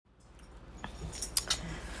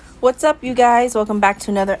What's up, you guys? Welcome back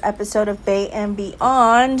to another episode of Bay and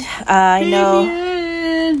Beyond.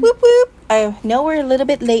 Whoop whoop. I know we're a little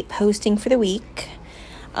bit late posting for the week.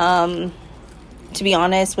 To be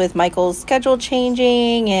honest, with Michael's schedule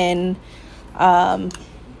changing and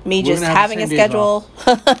me just having a schedule.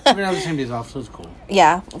 We're gonna have the same days off, so it's cool.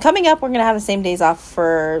 Yeah, coming up, we're gonna have the same days off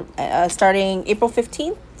for starting April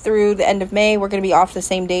 15th through the end of May. We're gonna be off the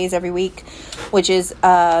same days every week, which is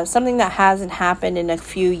something that hasn't happened in a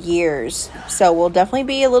few years. So we'll definitely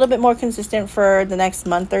be a little bit more consistent for the next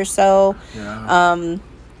month or so. Yeah.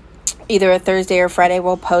 Either a Thursday or Friday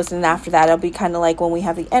we'll post, and after that it'll be kind of like when we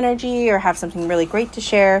have the energy or have something really great to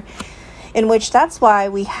share, in which that's why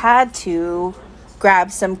we had to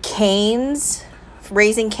grab some Cane's,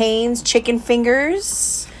 Raising Cane's chicken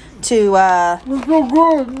fingers to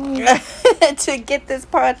to get this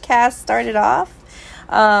podcast started off.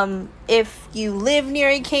 If you live near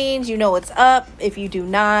a Cane's, you know what's up. If you do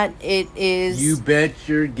not, it is... You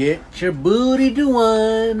better get your booty to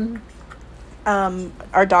one.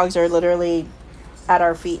 Our dogs are literally at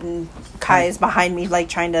our feet, and Kai is behind me, like,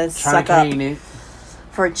 trying to suck up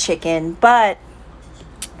for chicken. But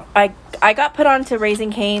I got put on to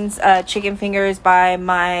Raising Cane's chicken fingers by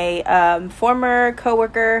my former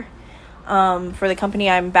coworker for the company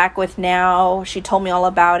I'm back with now. She told me all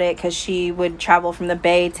about it because she would travel from the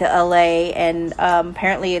Bay to LA, and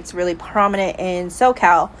apparently it's really prominent in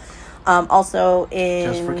SoCal, also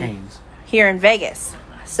in just for Cane's here in Vegas.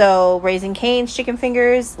 So Raising Cane's chicken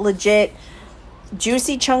fingers, legit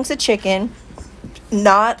juicy chunks of chicken,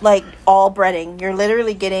 not like all breading. You're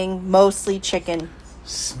literally getting mostly chicken.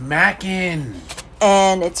 Smacking.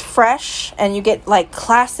 And it's fresh, and you get like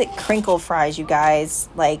classic crinkle fries, you guys.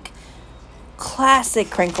 Like classic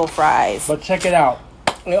crinkle fries. But check it out.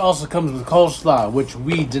 It also comes with coleslaw, which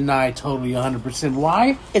we deny totally 100%.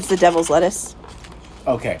 Why? It's the devil's lettuce.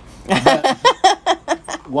 Okay. But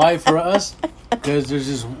why for us? Because there's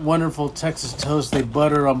this wonderful Texas toast they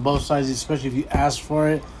butter on both sides, especially if you ask for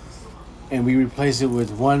it. And we replace it with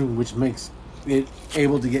one, which makes it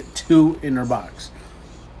able to get two in our box.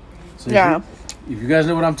 So yeah. If you guys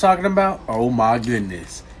know what I'm talking about, oh my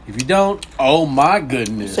goodness. If you don't, oh my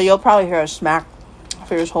goodness. So you'll probably hear a smack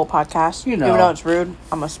for this whole podcast. You know. Even though it's rude,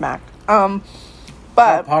 I'm a smack. But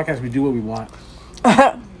our podcast, we do what we want.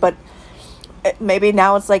 But maybe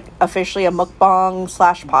now it's like officially a mukbang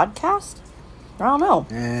 / podcast. I don't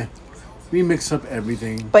know. We mix up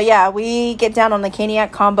everything. But yeah, we get down on the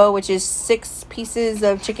Caniac combo, which is 6 pieces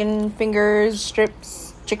of chicken fingers,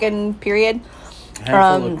 strips, chicken, period.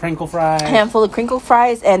 Handful of crinkle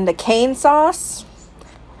fries. And the cane sauce.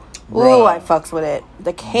 Bruh. Ooh, I fucks with it.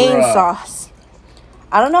 The cane sauce.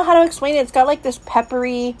 I don't know how to explain it. It's got like this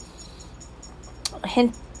peppery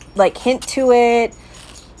hint to it.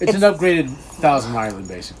 It's an upgraded Thousand Island,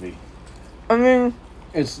 basically. I mean...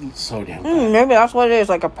 It's so damn good. Maybe that's what it is,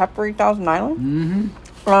 like a peppery Thousand Island.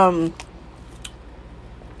 Mm-hmm.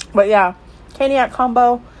 But yeah, Caniac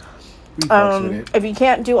combo. If you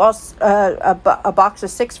can't do a box of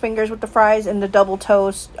 6 fingers with the fries and the double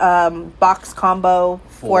toast, box combo,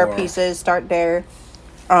 4 pieces, start there.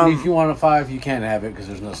 If you want a 5, you can't have it because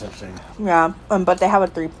there's no such thing. Yeah, but they have a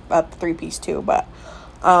 3-piece too. But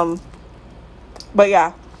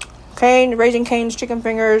yeah, Raising Cane's chicken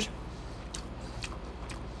fingers.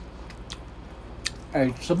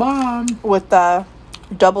 It's a bomb. With the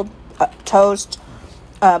double toast,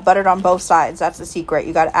 buttered on both sides. That's the secret.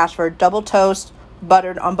 You got to ask for double toast,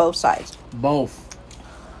 buttered on both sides. Both.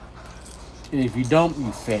 And if you don't,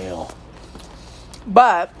 you fail.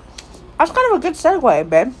 But that's kind of a good segue,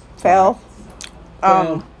 babe. Fail.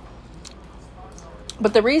 But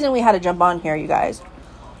the reason we had to jump on here, you guys,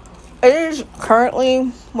 it is currently,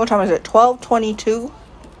 what time is it? 12:22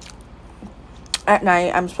 at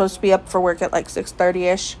night. I'm supposed to be up for work at like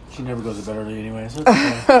 6:30ish. She never goes to bed early anyway, so it's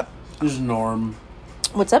okay. This is norm.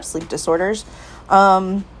 What's up, sleep disorders?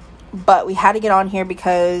 But we had to get on here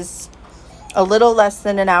because a little less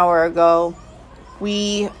than an hour ago,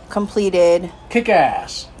 we completed kick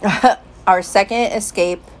ass our second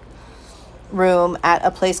escape room at a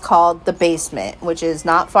place called The Basement, which is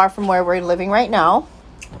not far from where we're living right now.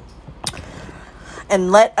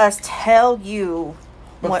 And let us tell you.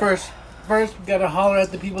 But first we gotta holler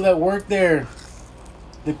at the people that work there.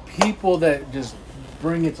 The people that just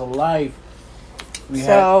bring it to life. You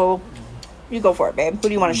go for it, babe. Who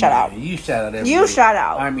do you want to shout out? You shout out everybody. You shout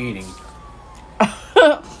out. I'm eating.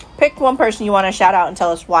 Pick one person you want to shout out and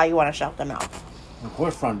tell us why you want to shout them out. Of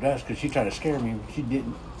course, front desk, because she tried to scare me. She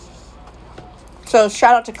didn't. So,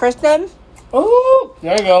 shout out to Kristen. Oh,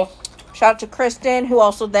 there you go. Shout out to Kristen, who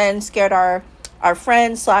also then scared our our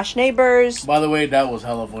friends / neighbors. By the way, that was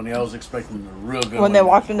hella funny. I was expecting a real good when they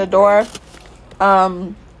walked in the door.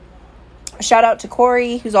 Shout out to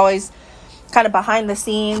Corey, who's always kind of behind the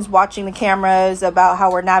scenes, watching the cameras about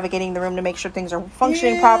how we're navigating the room to make sure things are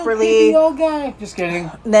functioning properly. Old guy. Just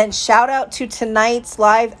kidding. And then shout out to tonight's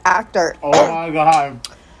live actor. Oh my god.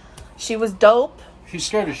 She was dope. She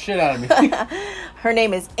scared the shit out of me. Her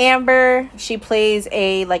name is Amber. She plays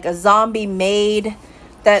a zombie maid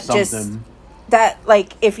that Something.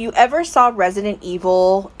 If you ever saw Resident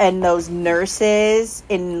Evil and those nurses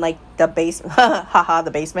in the basement,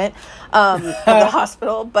 the basement, of the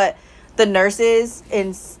hospital, but the nurses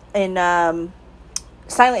in Silent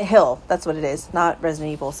Hill, that's what it is, not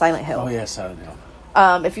Resident Evil, Silent Hill. Oh yeah, Silent Hill.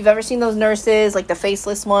 If you've ever seen those nurses, the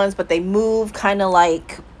faceless ones, but they move kind of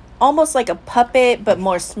almost like a puppet, but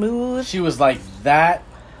more smooth. She was like that,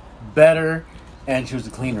 better, and she was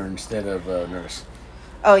a cleaner instead of a nurse.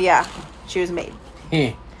 Oh yeah, she was a maid.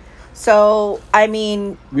 So, I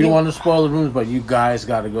mean... We don't want to spoil the rooms, but you guys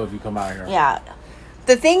got to go if you come out here. Yeah.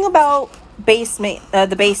 The thing about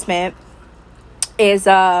the basement is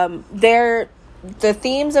the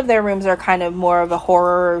themes of their rooms are kind of more of a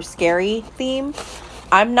horror or scary theme.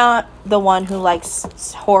 I'm not the one who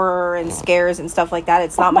likes horror and scares and stuff like that.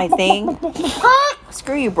 It's not my thing.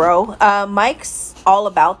 Screw you, bro. Mike's all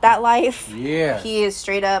about that life. Yeah. He is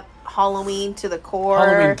straight up Halloween to the core.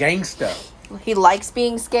 Halloween gangsta. He likes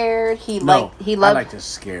being scared. I like to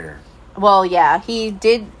scare. Well, yeah, he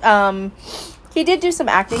did do some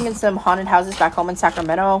acting in some haunted houses back home in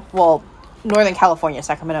Sacramento. Well, Northern California.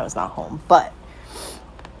 Sacramento is not home, but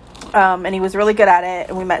and he was really good at it,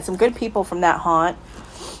 and we met some good people from that haunt.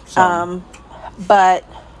 But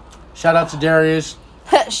shout out to Darius.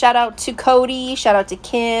 Shout out to Cody. Shout out to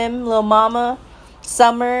Kim, Lil Mama,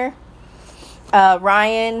 Summer,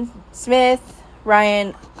 Ryan Smith,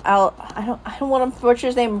 Ryan. I don't want to butcher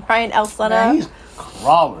his name. Ryan Elsana. Yeah, he's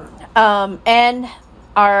crawler. And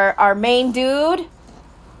our main dude,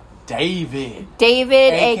 David,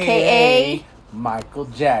 aka Michael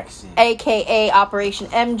Jackson, aka Operation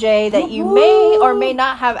MJ, that you may or may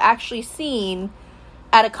not have actually seen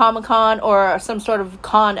at a Comic-Con or some sort of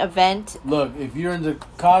con event. Look, if you're into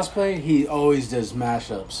cosplay, he always does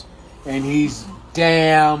mashups, and he's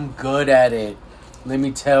damn good at it. Let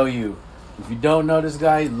me tell you. If you don't know this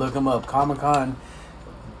guy, look him up. Comic-Con.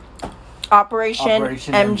 Operation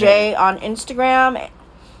MJ on Instagram.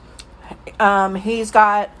 He's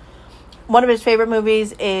got one of his favorite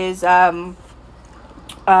movies is Nightmare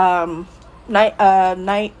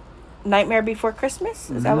Before Christmas.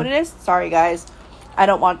 Is that what it is? Sorry, guys.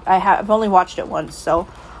 I've only watched it once. So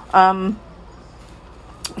he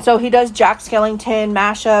does Jack Skellington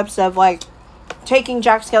mashups of taking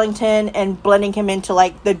Jack Skellington and blending him into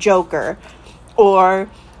the Joker, or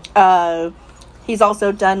he's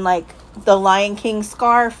also done the Lion King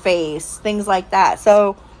Scarface, things like that.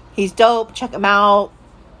 So he's dope. Check him out.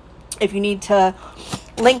 If you need to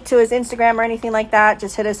link to his Instagram or anything like that,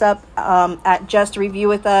 just hit us up at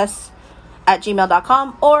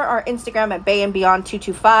justreviewwithus@gmail.com or our Instagram at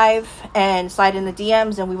bayandbeyond225 and slide in the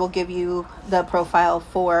DMs, and we will give you the profile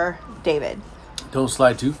for David. Don't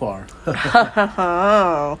slide too far.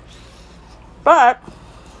 But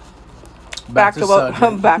back to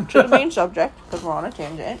the main subject, because we're on a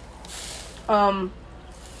tangent.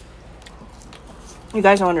 You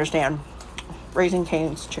guys don't understand. Raising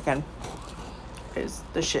Cane's chicken is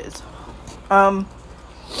the shiz.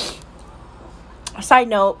 Side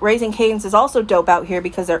note, Raising Cane's is also dope out here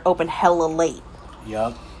because they're open hella late.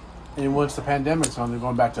 Yep. And once the pandemic's on, they're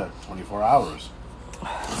going back to 24 hours.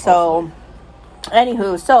 So,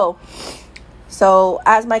 anywho, so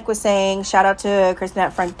as Mike was saying, shout out to Kristen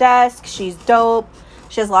at Front Desk. She's dope.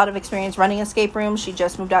 She has a lot of experience running escape rooms. She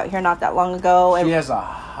just moved out here not that long ago. She has a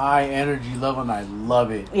high energy level, and I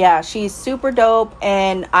love it. Yeah, she's super dope,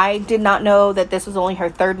 and I did not know that this was only her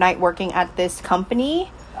third night working at this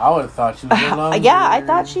company. I would have thought she was alone. Yeah, I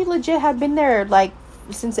thought she legit had been there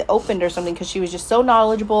since it oopened or something, because she was just so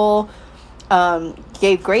knowledgeable,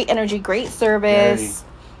 gave great energy, great service.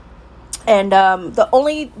 And the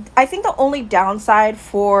only downside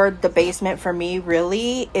for the basement for me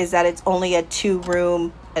really is that it's only a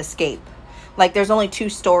 2-room escape. There's only 2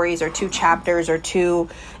 stories or 2 chapters or 2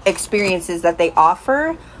 experiences that they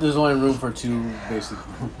offer. There's only room for 2 basic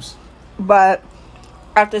rooms. But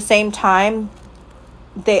at the same time,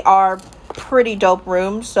 they are pretty dope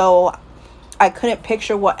rooms, so I couldn't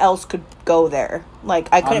picture what else could go there.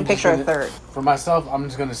 I couldn't picture a third. For myself, I'm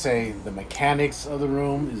just going to say the mechanics of the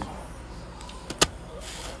room is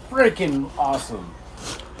freaking awesome.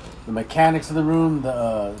 The mechanics of the room,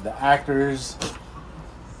 the actors,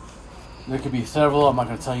 There could be several. I'm not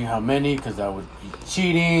going to tell you how many because that would be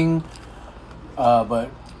cheating. But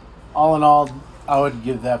all in all, I would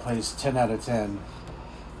give that place 10 out of 10.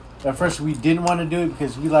 At first, we didn't want to do it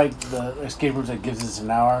because we like the escape rooms that gives us an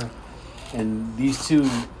hour. And these two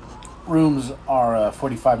rooms are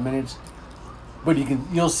 45 minutes. But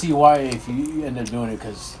you'll see why if you end up doing it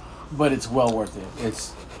but it's well worth it.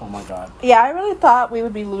 It's, oh my God. Yeah, I really thought we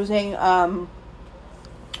would be losing kind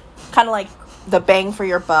of like the bang for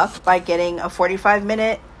your buck by getting a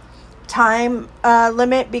 45-minute time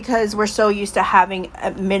limit because we're so used to having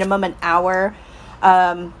a minimum an hour.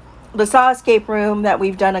 The Saw escape room that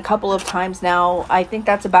we've done a couple of times now, I think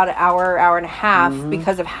that's about an hour and a half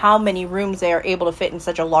because of how many rooms they are able to fit in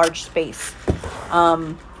such a large space.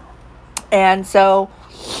 And so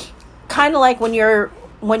kind of like when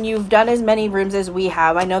you've done as many rooms as we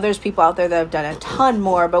have, I know there's people out there that have done a ton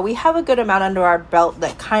more, but we have a good amount under our belt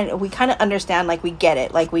that we kind of understand, like we get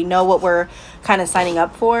it, like we know what we're kind of signing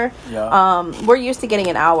up for. Yeah. We're used to getting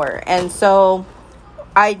an hour, and so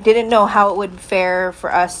I didn't know how it would fare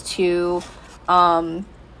for us to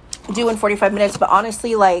do in 45 minutes, but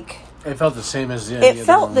honestly, like it felt the same as it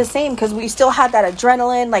felt the same because we still had that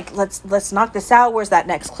adrenaline. Like let's knock this out. Where's that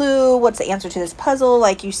next clue? What's the answer to this puzzle?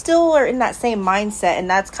 Like you still are in that same mindset, and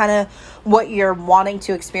that's kind of what you're wanting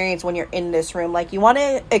to experience when you're in this room. Like you want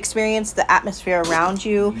to experience the atmosphere around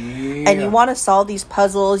you, and you want to solve these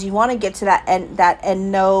puzzles. You want to get to that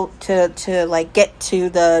end note to like get to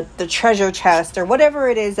the treasure chest or whatever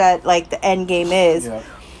it is that like the end game is. Yeah.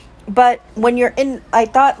 But when you're in, I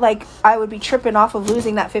thought like I would be tripping off of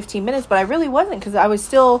losing that 15 minutes, but I really wasn't because I was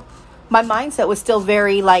still, my mindset was still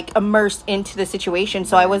very like immersed into the situation.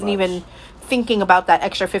 So I wasn't even thinking about that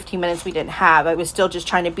extra 15 minutes we didn't have. I was still just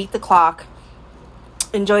trying to beat the clock,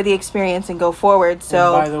 enjoy the experience, and go forward.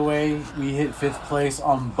 So, and by the way, we hit 5th place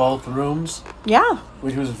on both rooms. Yeah.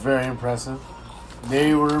 Which was very impressive.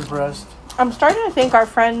 They were impressed. I'm starting to think our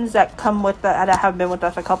friends that have been with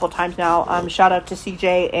us a couple times now, shout out to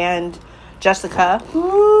CJ and Jessica.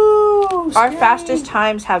 Ooh, our fastest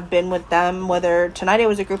times have been with them, whether tonight it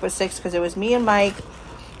was a group of 6 because it was me and Mike,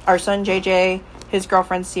 our son JJ, his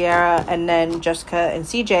girlfriend Sierra, and then Jessica and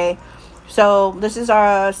CJ. So this is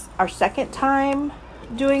our second time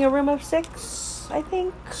doing a room of 6, I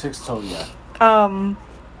think. 6 total, yeah.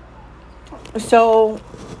 So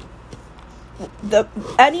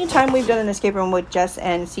any time we've done an escape room with Jess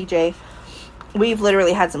and CJ, we've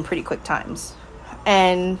literally had some pretty quick times.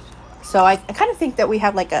 And so I kind of think that we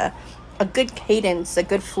have like a good cadence, a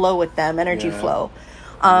good flow with them, energy flow.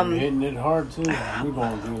 We're hitting it hard too. We're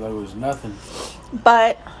going through like it was nothing.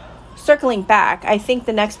 But circling back, I think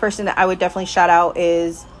the next person that I would definitely shout out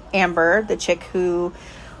is Amber, the chick who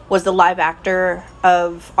was the live actor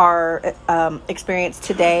of our experience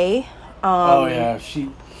today. Oh yeah,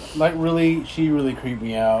 she really creeped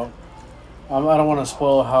me out. I don't want to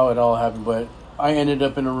spoil how it all happened, but I ended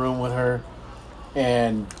up in a room with her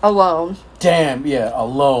and alone. Damn, yeah,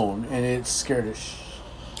 alone, and it scared the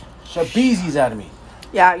shabeezies out of me.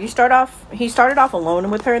 Yeah, he started off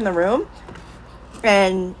alone with her in the room,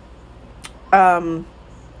 and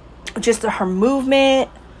just her movement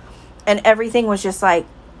and everything was just like,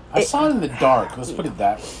 I saw it in the dark. Let's put it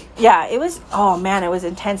that way. Yeah, it was, oh man, it was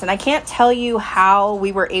intense. And I can't tell you how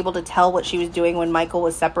we were able to tell what she was doing when Michael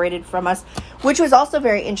was separated from us, which was also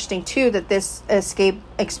very interesting too, that this escape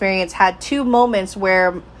experience had 2 moments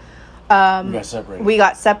where we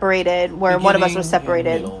got separated, where one of us was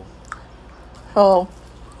separated. Oh.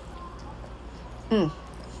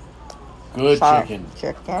 Good chicken.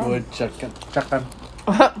 Good chicken.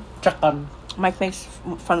 Chicken. Mike makes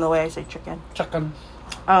fun of the way I say chicken. Chicken.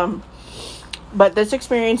 But this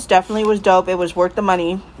experience definitely was dope. It was worth the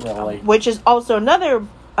money. Really? Which is also another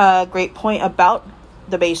great point about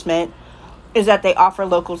the basement is that they offer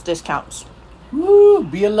locals discounts. Woo!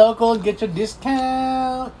 Be a local, get your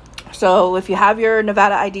discount. So if you have your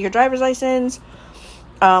Nevada ID, your driver's license,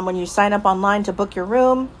 when you sign up online to book your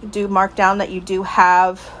room, do mark down that you do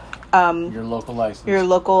have your local license, your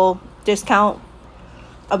local discount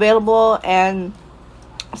available, and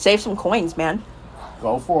save some coins, man.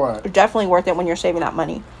 Go for it. Definitely worth it when you're saving that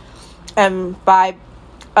money. And by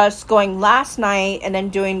us going last night and then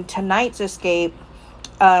doing tonight's escape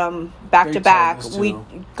back to back, we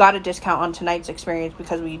got a discount on tonight's experience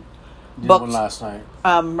because we booked one last night.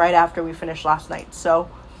 Right after we finished last night. So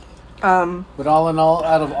but all in all,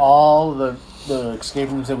 out of all the escape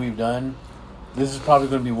rooms that we've done, this is probably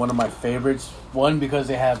going to be one of my favorites. One, because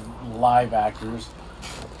they have live actors.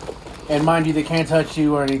 And mind you, they can't touch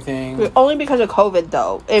you or anything. Only because of COVID,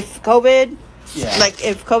 though. If COVID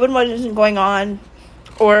wasn't going on,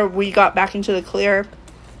 or we got back into the clear,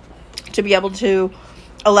 to be able to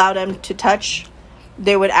allow them to touch,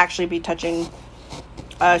 they would actually be touching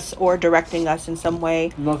us or directing us in some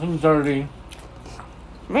way. Nothing dirty.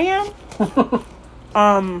 Man.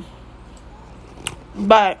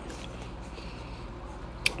 But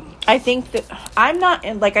I think that I'm not,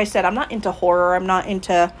 like I said, I'm not into horror. I'm not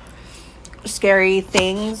into scary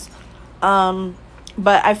things.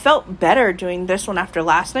 But I felt better doing this one after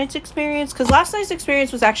last night's experience, because last night's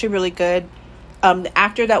experience was actually really good. The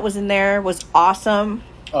actor that was in there was awesome.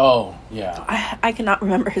 Oh, yeah. I cannot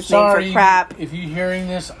remember his name for crap. If you're hearing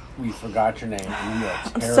this, we forgot your name.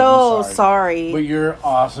 I'm so sorry. But you're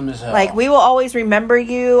awesome as hell. Like, we will always remember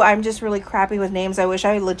you. I'm just really crappy with names. I wish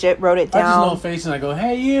I legit wrote it down. I just know face and I go,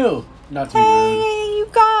 hey, you. Not too rude. Hey, you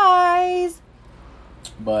guys.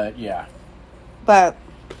 But, yeah. But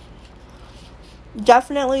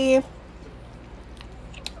definitely,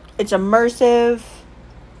 it's immersive.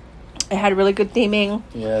 It had really good theming.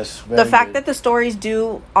 Yes. The fact that the stories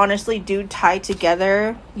do tie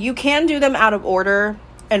together. You can do them out of order,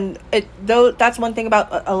 and that's one thing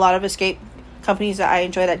about a lot of escape companies that I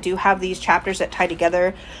enjoy, that do have these chapters that tie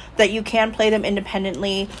together, that you can play them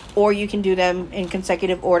independently or you can do them in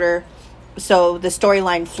consecutive order, so the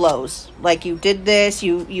storyline flows. Like, you did this,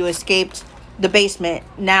 you escaped the basement.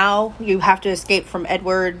 Now you have to escape from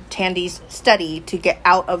Edward Tandy's study to get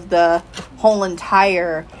out of the whole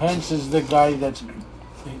entire... Hence is the guy that's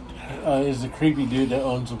is the creepy dude that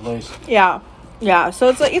owns the place. Yeah. So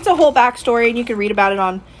it's a whole backstory, and you can read about it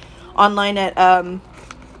online at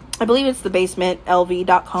I believe it's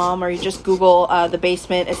thebasementlv.com, or you just Google the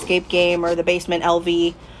Basement Escape Game or the Basement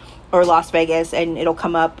LV or Las Vegas, and it'll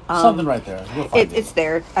come up. Something right there. You'll find it's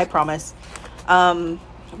there, I promise.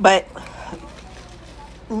 But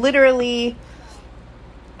literally,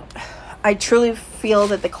 I truly feel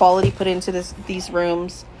that the quality put into these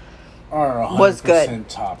rooms was good.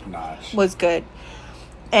 Top notch. Was good.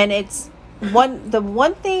 And it's the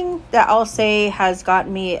one thing that I'll say has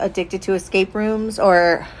gotten me addicted to escape rooms,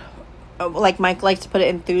 or like Mike likes to put it,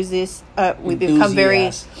 enthusiast. We become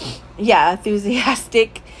very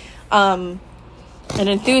enthusiastic. An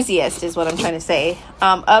enthusiast is what I'm trying to say,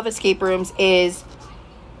 of escape rooms, is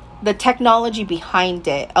the technology behind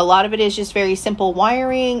it. A lot of it is just very simple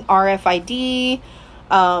wiring, RFID,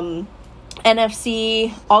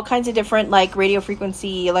 NFC, all kinds of different, like, radio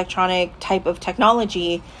frequency, electronic type of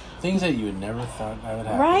technology. Things that you would never thought I would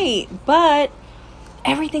have. Right, but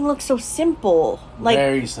everything looks so simple. Like,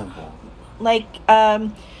 very simple. Like,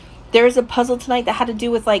 there was a puzzle tonight that had to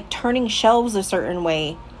do with, like, turning shelves a certain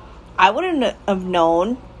way. I wouldn't have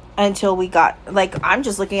known until we got, like, I'm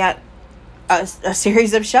just looking at a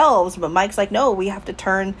series of shelves, but Mike's like, no, we have to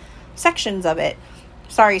turn sections of it.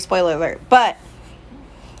 Sorry, spoiler alert. But,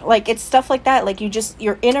 like, it's stuff like that. Like,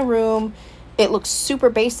 you're in a room, it looks super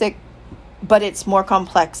basic, but it's more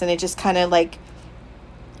complex, and it just kind of, like,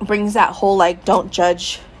 brings that whole, like, don't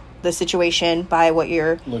judge the situation by what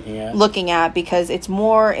you're looking at, because it's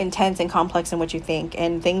more intense and complex than what you think,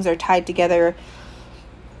 and things are tied together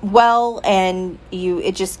well, and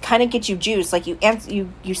it just kind of gets you juiced. Like,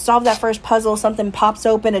 you solve that first puzzle, something pops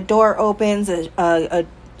open, a door opens,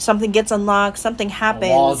 something gets unlocked, something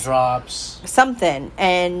happens, a wall drops, something,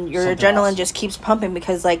 and your adrenaline just keeps pumping,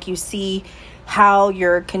 because, like, you see how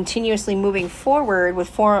you're continuously moving forward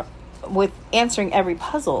with answering every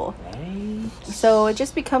puzzle. Right. So it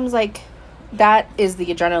just becomes like, that is the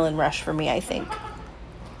adrenaline rush for me, I think.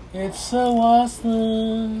 It's so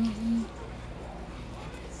awesome.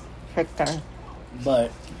 Hector.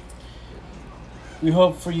 But we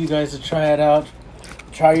hope for you guys to try it out.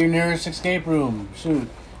 Try your nearest escape room. Shoot,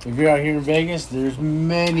 if you're out here in Vegas, there's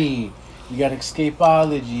many. You got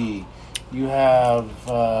Escapology. You have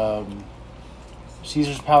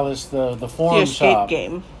Caesar's Palace, the foreign shop.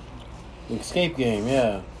 Game. The escape game,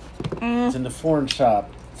 yeah. It's in the foreign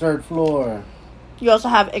shop, 3rd floor. You also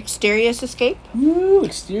have Exterius Escape. Woo,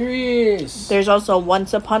 Exterius. There's also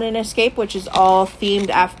Once Upon an Escape, which is all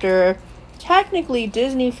themed after, technically,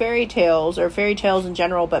 Disney fairy tales, or fairy tales in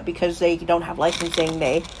general, but because they don't have licensing,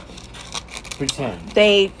 they pretend.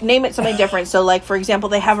 They name it something different. So, like, for example,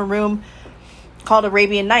 they have a room called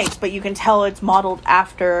Arabian Nights, but you can tell it's modeled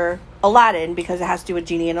after Aladdin because it has to do with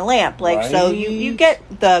Genie and a Lamp. Like, right. So you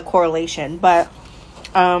get the correlation. But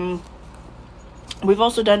we've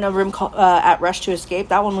also done a room called, at Rush to Escape.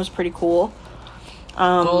 That one was pretty cool.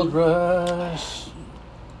 Gold Rush.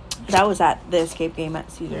 That was at the escape game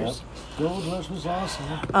at Caesars. Yep. Gold Rush was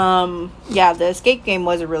awesome. Yeah, the escape game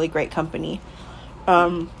was a really great company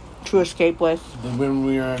to escape with. Then when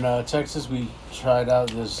we were in Texas, we tried out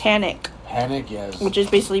this Panic, yes. Which is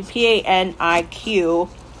basically PANIQ.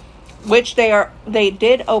 which they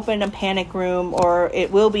did open a panic room, or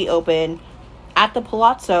it will be open at the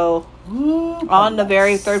Palazzo on the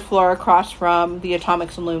very third floor across from the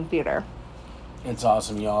Atomic Saloon Theater. It's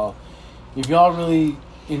awesome, y'all. If y'all really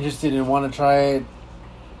interested and want to try it,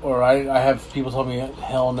 or I have people tell me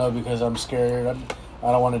hell no because I'm scared,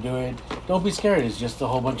 I don't want to do it. Don't be scared. It's just a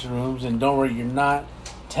whole bunch of rooms, and don't worry, you're not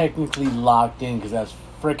technically locked in because that's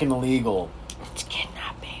freaking illegal. It's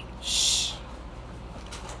kidnapping. Shh.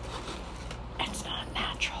 It's not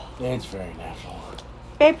natural. It's very natural.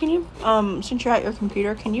 Babe, can you, since you're at your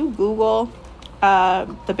computer, can you Google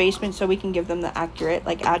the basement so we can give them the accurate,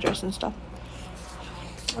 like, address and stuff?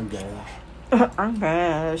 I guess.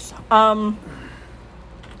 I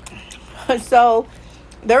guess. So,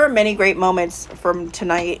 there were many great moments from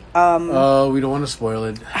tonight. We don't want to spoil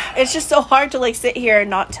it. It's just so hard to, like, sit here and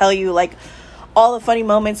not tell you, like, all the funny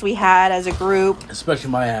moments we had as a group. Especially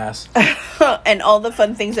my ass. And all the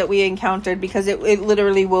fun things that we encountered, because it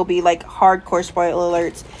literally will be, like, hardcore spoiler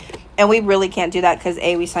alerts. And we really can't do that because,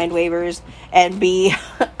 A, we signed waivers, and B,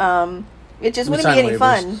 it just wouldn't be any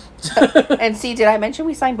fun. And C, did I mention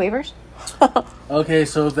we signed waivers? Okay,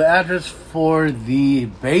 so the address for the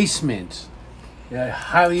basement, I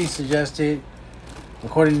highly suggest it.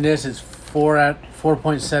 According to this, it's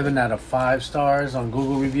 4.7 out of 5 stars on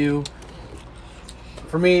Google review.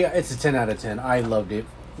 For me, it's a 10 out of 10. I loved it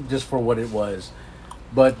just for what it was.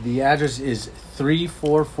 But the address is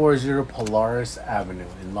 3440 Polaris Avenue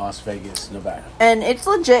in Las Vegas, Nevada. And it's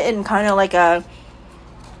legit in kind of like a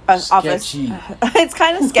sketchy. Office. It's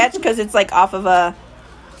kind of sketch because it's like off of a,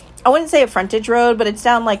 I wouldn't say a frontage road, but it's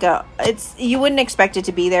down like you wouldn't expect it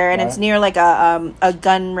to be there, and right. It's near like a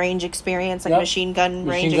gun range experience, like machine gun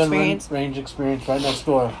range experience right next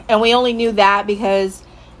door. And we only knew that because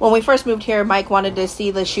when we first moved here, Mike wanted to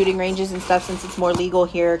see the shooting ranges and stuff since it's more legal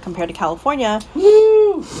here compared to California.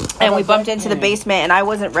 Woo! And we bumped into the basement, and I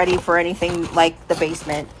wasn't ready for anything like the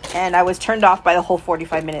basement, and I was turned off by the whole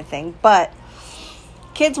 45-minute thing. But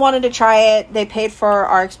kids wanted to try it. They paid for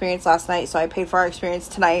our experience last night, so I paid for our experience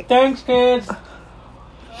tonight. Thanks, kids.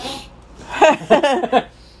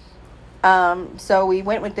 So we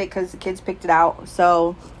went with it because the kids picked it out.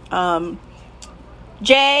 So,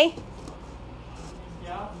 Jay,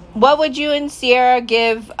 what would you and Sierra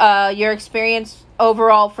give your experience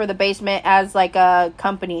overall for the basement as like a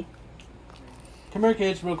company? Come here,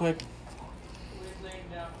 kids, real quick.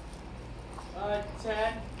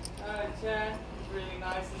 10. 10. Really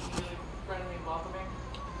nice and really friendly and welcoming.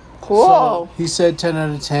 Cool. So, he said 10 out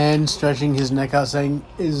of 10, stretching his neck out, saying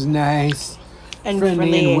is nice, and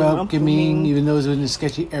friendly and welcoming, even though it was in a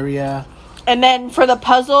sketchy area. And then for the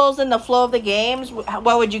puzzles and the flow of the games,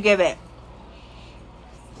 what would you give it?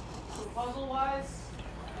 Puzzle-wise,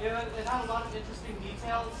 it had a lot of interesting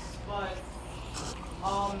details, but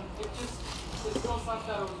it still sucked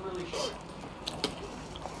that it was really short.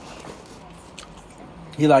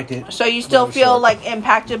 He liked it. So you still feel like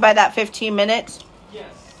impacted by that 15 minutes?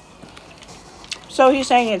 Yes. So he's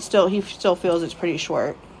saying he still feels it's pretty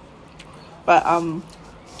short. But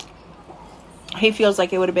he feels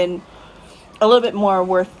like it would have been a little bit more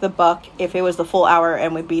worth the buck if it was the full hour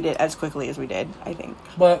and we beat it as quickly as we did, I think.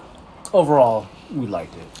 But overall, we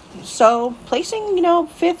liked it. So placing,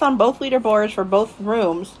 5th on both leaderboards for both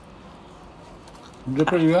rooms. Did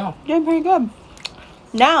pretty well. Did pretty good.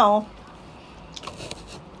 Now,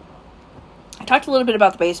 I talked a little bit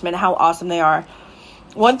about the basement, how awesome they are.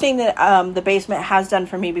 One thing that the basement has done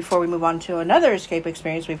for me before we move on to another escape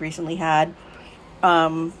experience we've recently had.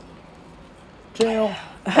 Jail.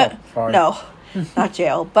 Oh, sorry. No, not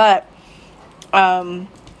jail. But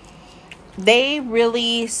they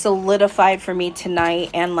really solidified for me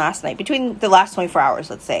tonight and last night. Between the last 24 hours,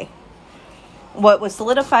 let's say. What was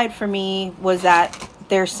solidified for me was that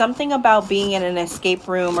there's something about being in an escape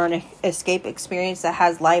room or an escape experience that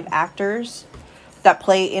has live actors that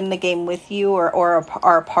play in the game with you or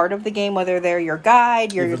are a part of the game, whether they're your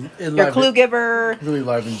guide, your clue giver. It really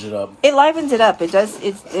livens it up. It livens it up. It does.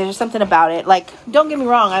 There's something about it. Like, don't get me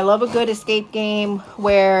wrong. I love a good escape game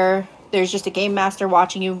where there's just a game master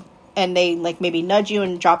watching you and they like maybe nudge you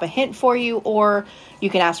and drop a hint for you, or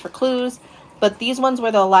you can ask for clues. But these ones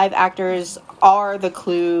where the live actors are the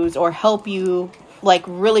clues or help you like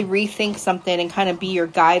really rethink something and kind of be your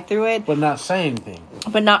guide through it. But not say anything.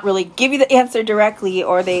 But not really give you the answer directly,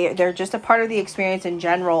 or they're just a part of the experience in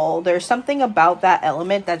general. There's something about that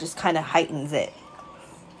element that just kind of heightens it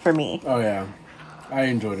for me. Oh, yeah. I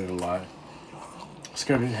enjoyed it a lot.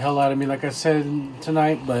 Scared the hell out of me, like I said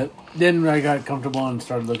tonight, but then I got comfortable and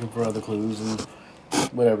started looking for other clues and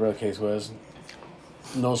whatever the case was.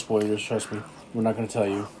 No spoilers, trust me. We're not going to tell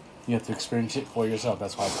you. You have to experience it for yourself.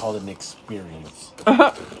 That's why I call it an experience.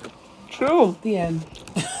 True. The end.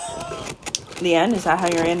 The end? Is that how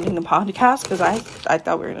you're ending the podcast? Because I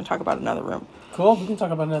thought we were going to talk about another room. Cool. We can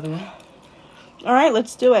talk about another room. All right,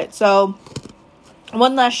 let's do it. So,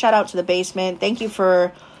 one last shout out to the basement. Thank you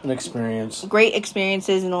for an experience. Great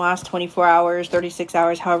experiences in the last 24 hours, 36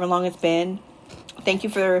 hours, however long it's been. Thank you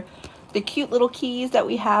for the cute little keys that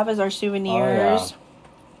we have as our souvenirs.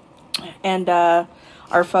 Oh, yeah. And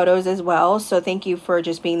our photos as well. So thank you for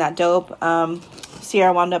just being that dope.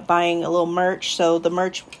 Sierra wound up buying a little merch, so the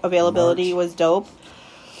merch availability was dope.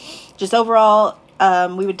 Just overall,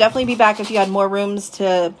 we would definitely be back if you had more rooms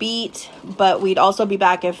to beat, but we'd also be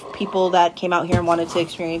back if people that came out here and wanted to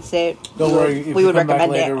experience it. Don't worry, if we would come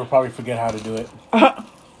recommend back later, we'll probably forget how to do it.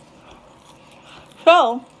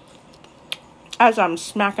 So, as I'm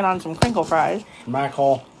smacking on some crinkle fries,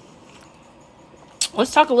 Smackle.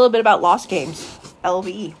 Let's talk a little bit about Lost Games,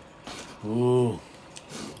 LV. Ooh.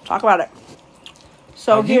 Talk about it.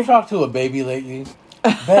 So have you talked to a baby lately?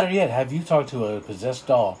 Better yet, have you talked to a possessed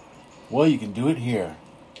doll? Well, you can do it here.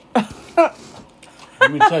 Let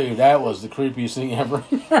me tell you, that was the creepiest thing ever.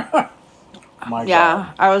 My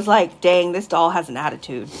God. I was like, dang, this doll has an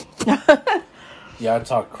attitude. Yeah, I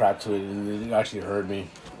talked crap to it, and it actually heard me.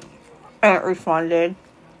 And it responded.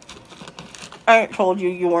 I told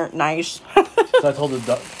you weren't nice. So I told the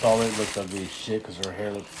doll it looked ugly as shit because her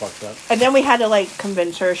hair looked fucked up. And then we had to, like,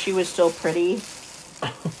 convince her she was still pretty.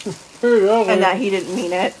 And that he didn't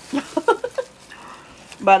mean it.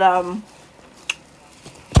 But,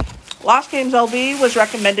 Lost Games LV was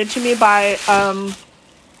recommended to me by,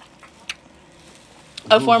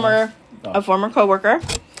 a former coworker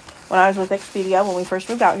when I was with Expedia when we first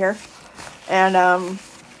moved out here. And,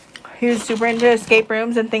 he was super into escape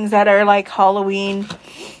rooms and things that are, like, Halloween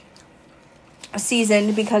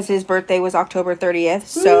seasoned because his birthday was October 30th.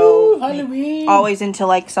 So, Halloween. Always into,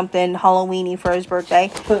 like, something Halloween-y for his birthday.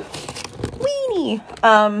 Weenie.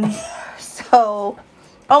 So,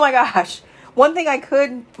 oh my gosh. One thing I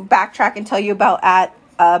could backtrack and tell you about at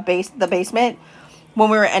the basement, when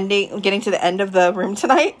we were getting to the end of the room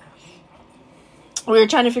tonight, we were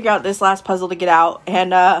trying to figure out this last puzzle to get out,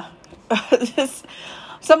 and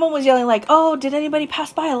someone was yelling like, "Oh, did anybody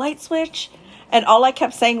pass by a light switch?" And all I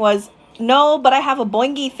kept saying was, "No, but I have a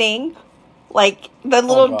boingy thing." Like, the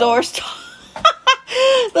little door stop.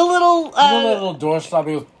 The little door stop.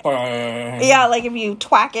 Yeah, like if you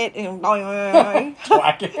twack it. And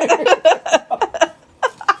twack it.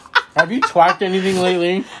 Have you twacked anything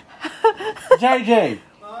lately? JJ,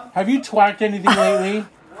 have you twacked anything lately?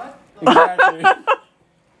 What? Exactly.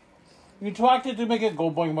 You twacked it to make it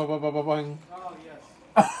go boing, boing, boing, boing, boing.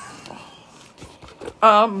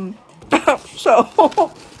 Oh, yes.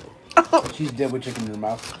 So... She's dead with chicken in her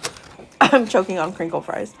mouth. I'm choking on crinkle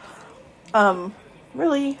fries.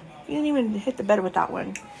 Really? You didn't even hit the bed with that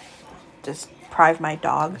one. Just prive my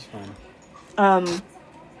dog. That's fine.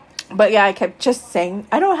 But yeah, I kept just saying,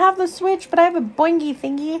 I don't have the switch, but I have a boingy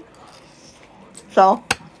thingy. So,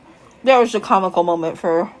 there was a comical moment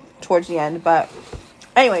towards the end. But,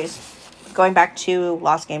 anyways, going back to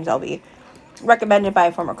Lost Games LV. Recommended by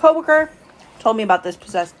a former coworker. Told me about this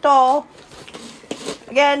possessed doll.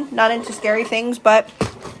 Again, not into scary things, but...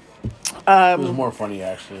 it was more funny,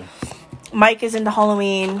 actually. Mike is into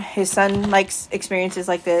Halloween. His son likes experiences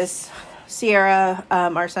like this. Sierra,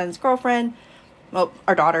 our son's girlfriend... Well,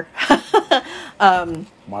 our daughter. Might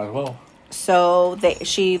as well. So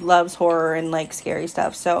she loves horror and like scary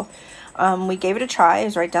stuff. So we gave it a try.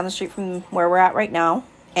 It's right down the street from where we're at right now.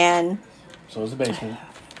 And so is the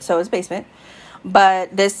basement.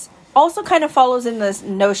 But this also kind of follows in this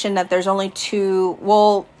notion that there's only two.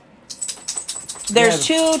 Well, there's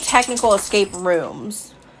two technical escape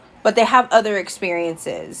rooms, but they have other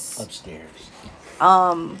experiences upstairs.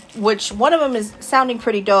 Which one of them is sounding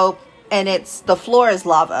pretty dope. And the floor is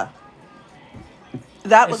lava.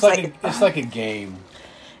 Looks like it's like a game.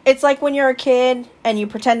 It's like when you're a kid and you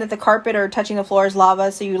pretend that the carpet or touching the floor is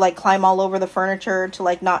lava, so you like climb all over the furniture to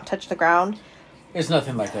like not touch the ground. It's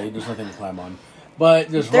nothing like that. There's nothing to climb on, but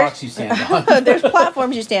there's rocks you stand on. There's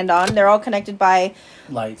platforms you stand on. They're all connected by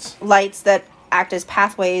lights that act as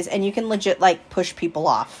pathways, and you can legit like push people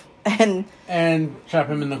off and trap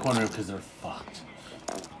them in the corner because they're fucked.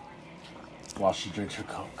 While she drinks her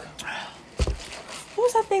Coke. What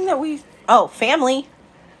was that thing that we... Oh, family.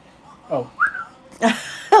 Oh.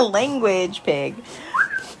 Language, pig.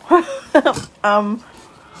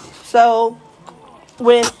 So,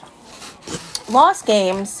 with Lost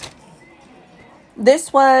Games,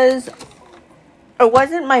 it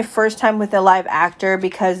wasn't my first time with a live actor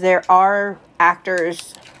because there are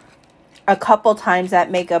actors a couple times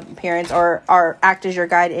that make an appearance or act as your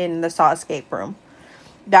guide in the Saw escape room.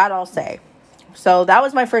 That I'll say. So that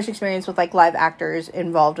was my first experience with like live actors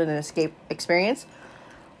involved in an escape experience.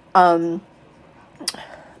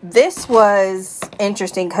 This was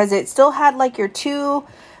interesting because it still had like your two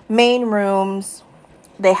main rooms.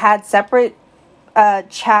 They had separate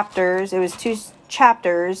chapters. It was two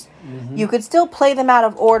chapters. Mm-hmm. You could still play them out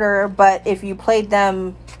of order, but if you played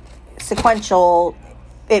them sequential,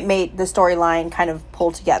 it made the storyline kind of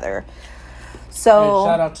pull together. So and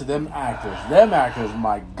shout out to them actors. Them actors,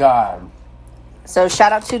 my God. So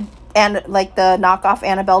shout out to the knockoff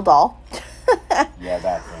Annabelle doll. Yeah,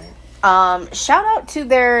 that thing. Shout out to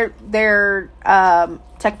their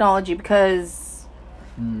technology because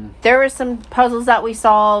there were some puzzles that we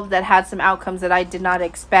solved that had some outcomes that I did not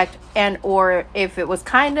expect, and or if it was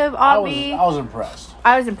kind of obvious. I was impressed.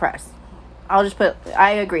 I was impressed.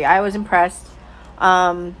 I agree. I was impressed.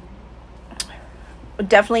 Definitely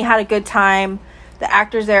had a good time. The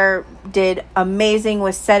actors there did amazing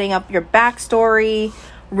with setting up your backstory.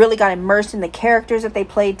 Really got immersed in the characters that they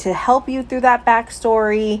played to help you through that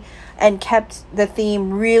backstory and kept the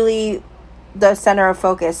theme really the center of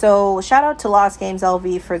focus. So shout out to Lost Games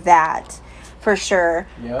LV for that, for sure.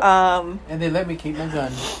 Yep. And they let me keep my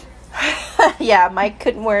gun. Yeah, Mike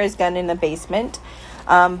couldn't wear his gun in the basement,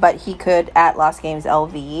 but he could at Lost Games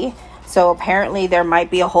LV. So apparently there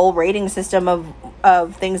might be a whole rating system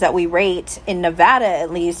of things that we rate in Nevada,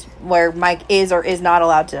 at least, where Mike is or is not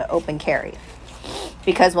allowed to open carry.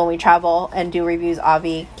 Because when we travel and do reviews,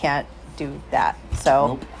 Avi can't do that.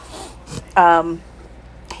 So, nope.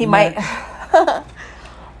 He might.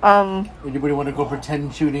 Anybody want to go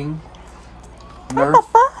pretend shooting? Nerf?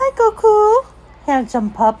 Hi, Goku. Handsome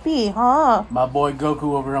puppy, huh? My boy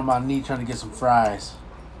Goku over on my knee trying to get some fries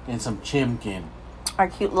and some chimkin. Our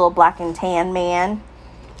cute little black and tan man.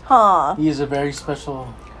 Huh. He is a very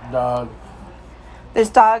special dog. This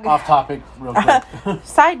dog. Off topic, real quick.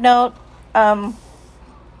 Side note, our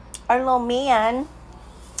little man,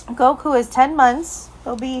 Goku, is 10 months.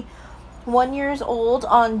 He'll be 1 year old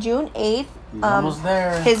on June 8th. He's almost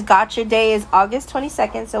there. His gotcha day is August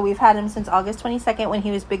 22nd, so we've had him since August 22nd when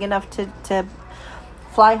he was big enough to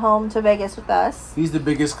fly home to Vegas with us. He's the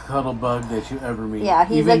biggest cuddle bug that you ever meet. Yeah,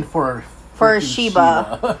 he's even like, for a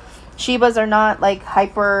Shiba. Shibas are not like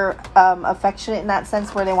hyper affectionate in that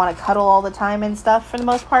sense where they want to cuddle all the time and stuff for the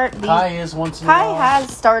most part. Kai is once in a while. Kai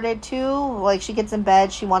has started to. Like, she gets in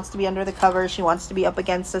bed, she wants to be under the covers, she wants to be up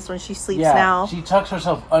against us when she sleeps now. She tucks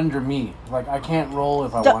herself under me. Like, I can't roll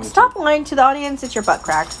if I want to. Stop lying to the audience. It's your butt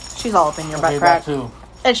crack. She's all up in your butt crack. That too.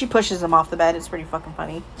 And she pushes him off the bed. It's pretty fucking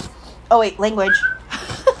funny. Oh, wait, language.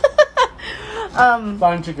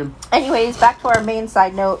 Fine chicken. Anyways, back to our main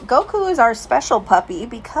side note. Goku is our special puppy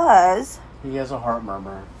because he has a heart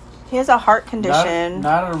murmur. He has a heart condition.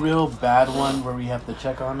 Not a real bad one where we have to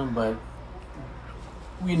check on him, but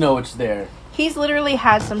we know it's there. He's literally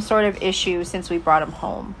had some sort of issue since we brought him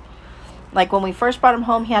home. Like, when we first brought him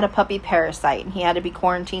home, he had a puppy parasite, and he had to be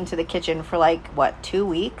quarantined to the kitchen for, 2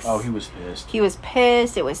 weeks? Oh, he was pissed. He was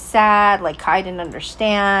pissed. It was sad. Kai didn't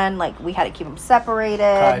understand. We had to keep him separated.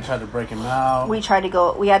 Kai tried to break him out. We had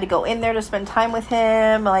to go in there to spend time with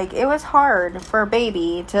him. It was hard for a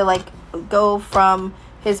baby to, go from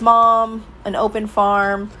his mom, an open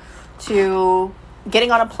farm, to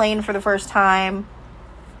getting on a plane for the first time,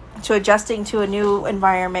 to adjusting to a new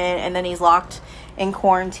environment, and then he's locked in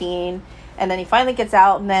quarantine. And then he finally gets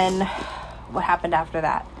out, and then what happened after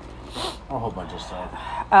that? A whole bunch of stuff.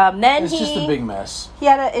 It's just a big mess. He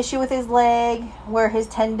had an issue with his leg, where his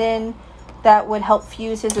tendon that would help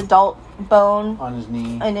fuse his adult bone on his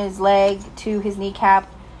knee and his leg to his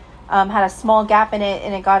kneecap had a small gap in it,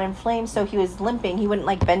 and it got inflamed, so he was limping. He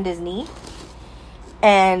wouldn't bend his knee,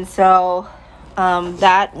 and so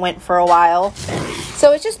that went for a while.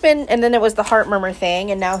 So it's just been, and then it was the heart murmur thing,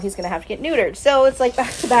 and now he's gonna have to get neutered. So it's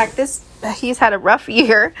back to back. He's had a rough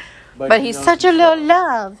year, but he's such a little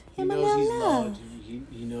love. He knows he's loved.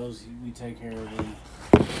 He knows we take care of him,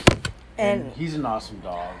 and he's an awesome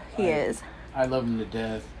dog. He is. I love him to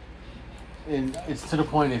death, and it's to the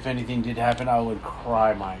point. If anything did happen, I would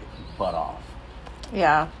cry my butt off.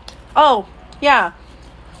 Yeah. Oh, yeah.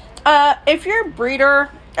 If your breeder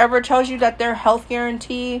ever tells you that their health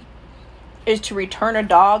guarantee is to return a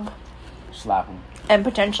dog, slap them, and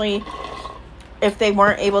potentially, if they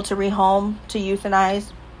weren't able to rehome, to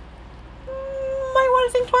euthanize, might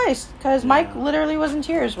want to think twice, because Mike literally was in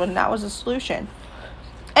tears when that was a solution.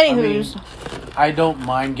 Anywho's, I don't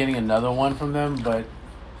mind getting another one from them, but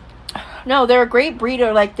no, they're a great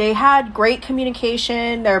breeder. They had great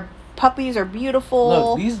communication. Their puppies are beautiful.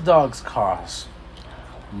 Look, these dogs cost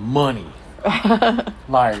money.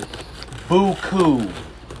 Like, buku.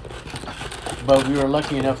 But we were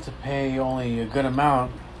lucky enough to pay only a good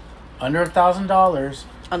amount, under $1,000.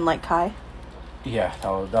 Unlike Kai. Yeah, that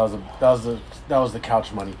was the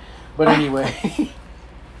couch money. But anyway,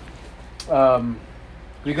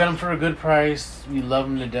 we got him for a good price. We love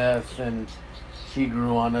him to death, and he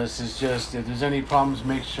grew on us. It's just, if there's any problems,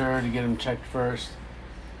 make sure to get him checked first.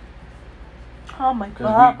 Oh, my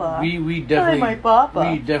papa. We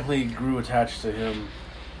definitely grew attached to him,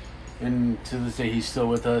 and to this day he's still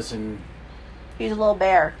with us, and he's a little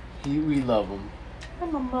bear. We love him. Hi,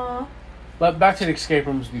 Mama. But back to the escape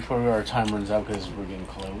rooms before our time runs out, because we're getting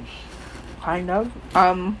close. Kind of.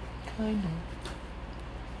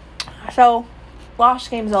 So, Lost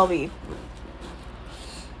Games LV.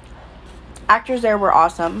 Actors there were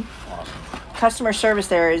awesome. Customer service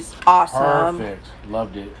there is awesome. Perfect.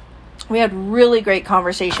 Loved it. We had really great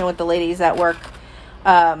conversation with the ladies that work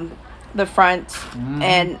the front.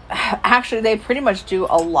 And actually, they pretty much do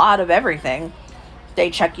a lot of everything. They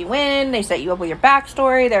check you in. They set you up with your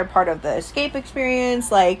backstory. They're part of the escape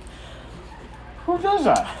experience. Like, who does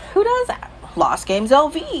that? Lost Games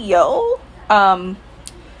LV, yo.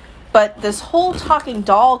 But this whole talking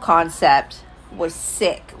doll concept was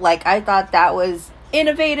sick. Like, I thought that was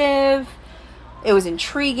innovative. It was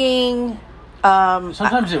intriguing.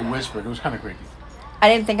 Sometimes it whispered. It was kind of creepy. I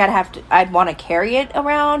didn't think I'd want to carry it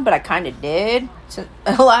around, but I kind of did.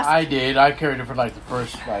 I did. I carried it for like the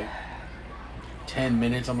first 10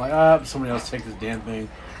 minutes. I'm like, somebody else take this damn thing.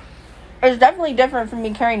 It's definitely different from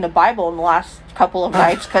me carrying the Bible in the last couple of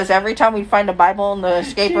nights, because every time we'd find a Bible in the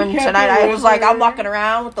escape room tonight, I was like, I'm walking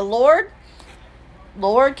around with the Lord.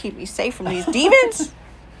 Lord, keep me safe from these demons.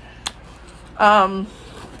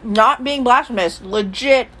 Not being blasphemous,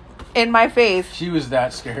 legit in my faith. She was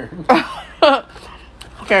that scared.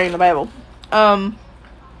 Carrying the Bible.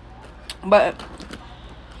 But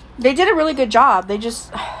they did a really good job.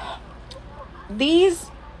 These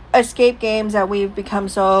escape games that we've become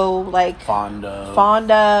so fond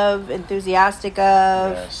of, enthusiastic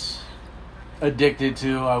of, yes, addicted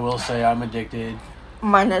to. I will say I'm addicted.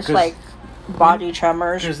 Minus body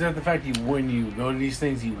tremors. Because the fact when you go to these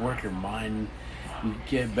things, you work your mind, you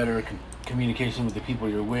get better communication with the people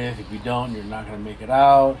you're with. If you don't, you're not going to make it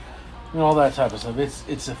out. All that type of stuff.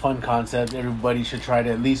 It's a fun concept. Everybody should try it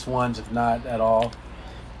at least once, if not at all.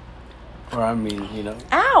 Or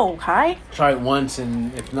Ow, Kai. Try it once,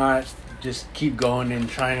 and if not, just keep going and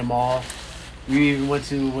trying them all. We even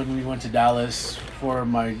when we went to Dallas for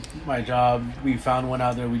my job, we found one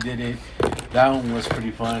out there. We did it. That one was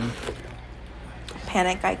pretty fun.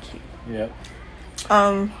 Panic IQ. Yep.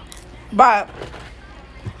 But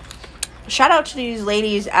shout out to these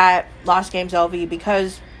ladies at Lost Games LV,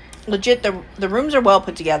 because legit the rooms are well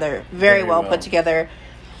put together, very well put together.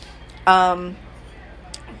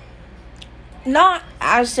 Not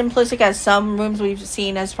as simplistic as some rooms we've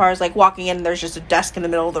seen, as far as walking in, there's just a desk in the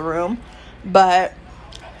middle of the room, but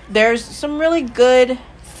there's some really good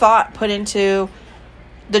thought put into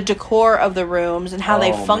the decor of the rooms and how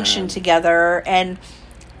they function together. And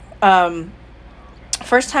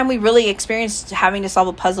first time we really experienced having to solve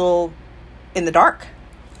a puzzle in the dark.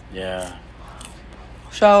 Yeah.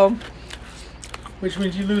 So, which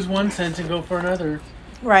means you lose one sense and go for another.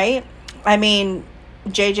 Right? I mean,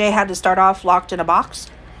 JJ had to start off locked in a box.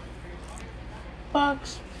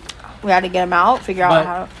 We had to get him out, figure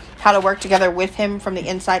out how to work together with him from the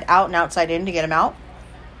inside out and outside in to get him out.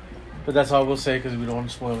 But that's all we'll say, because we don't want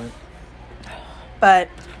to spoil it. But,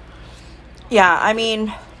 yeah, I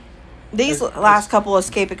mean, these last couple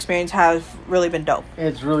escape experiences have really been dope.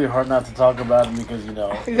 It's really hard not to talk about them, because, you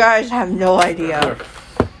guys have no idea.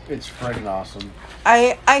 It's freaking awesome.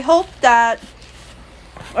 I hope that,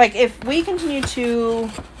 if we continue to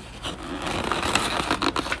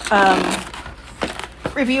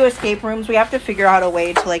review escape rooms, we have to figure out a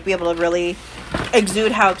way to be able to really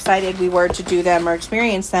exude how excited we were to do them or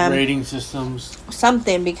experience them. Rating systems.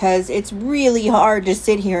 Something, because it's really hard to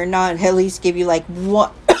sit here and not at least give you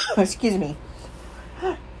one excuse me.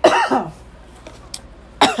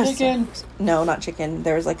 Chicken. No, not chicken.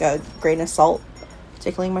 There's a grain of salt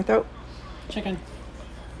tickling my throat. Chicken.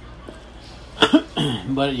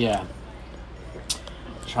 But yeah,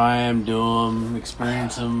 try them, do them,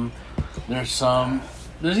 experience them. There's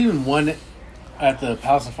even one at the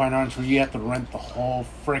Palace of Fine Arts where you have to rent the whole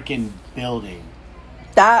freaking building.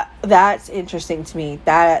 That's interesting to me.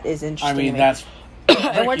 That is interesting. I mean, that's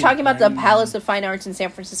and we're talking about the Palace of Fine Arts in San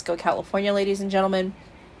Francisco, California, ladies and gentlemen.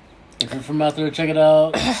 If you're from out there, check it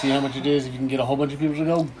out. See how much it is. If you can get a whole bunch of people to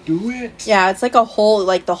go, do it. Yeah, it's a whole,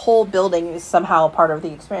 the whole building is somehow a part of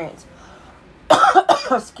the experience.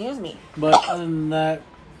 Excuse me. But other than that,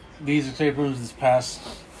 these escape rooms this past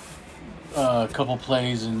couple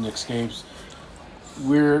plays and escapes,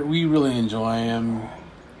 we really enjoy them.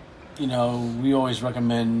 You know, we always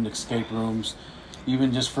recommend escape rooms,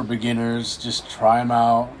 even just for beginners. Just try them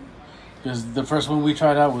out. Because the first one we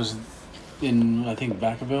tried out was in, I think,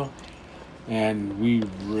 Vacaville. And we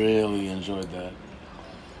really enjoyed that.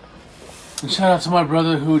 And shout out to my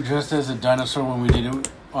brother who dressed as a dinosaur when we did it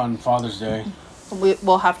on Father's Day.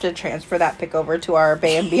 We'll have to transfer that pic over to our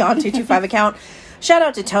Bay and Beyond 225 account. Shout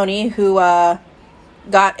out to Tony who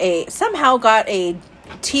got a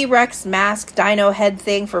T-Rex mask dino head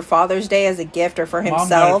thing for Father's Day as a gift or for himself.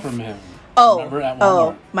 Mom got it from him.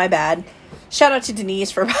 Oh, my bad. Shout out to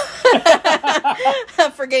Denise for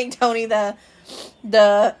for getting Tony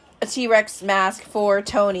the T-Rex mask for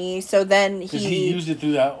Tony. So then he used it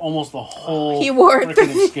through that almost the whole escape. He wore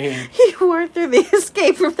it through the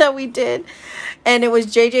escape room that we did. And it was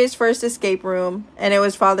JJ's first escape room, and it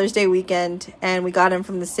was Father's Day weekend, and we got him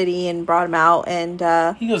from the city and brought him out, and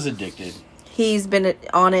he was addicted. He's been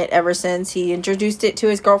on it ever since. He introduced it to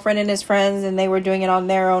his girlfriend and his friends, and they were doing it on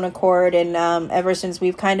their own accord, and ever since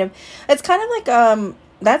we've it's kind of like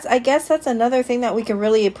I guess that's another thing that we can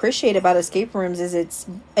really appreciate about escape rooms is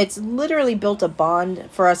it's literally built a bond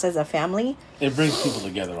for us as a family. It brings people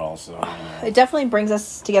together also. You know. It definitely brings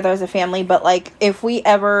us together as a family, but like if we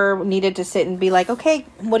ever needed to sit and be like, okay,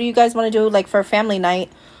 what do you guys want to do like for a family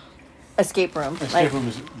night? Escape room. Escape room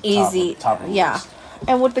is easy. Top of the list.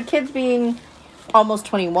 And with the kids being almost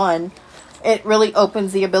 21, it really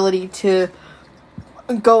opens the ability to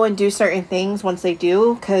go and do certain things once they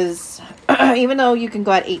do, because even though you can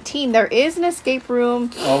go at 18, there is an escape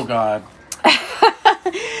room. Oh God.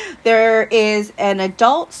 There is an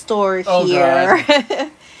adult store here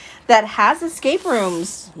that has escape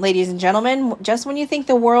rooms, ladies and gentlemen. Just when you think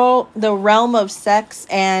the realm of sex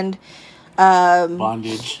and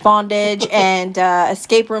bondage and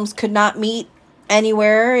escape rooms could not meet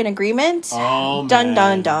anywhere in agreement. Oh, dun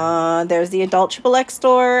dun dun. There's the adult XXX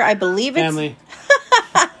store. I believe it's family.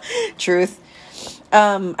 Truth.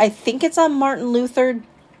 I think it's on Martin Luther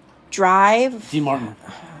Drive. Dean Martin.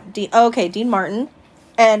 Dean Martin.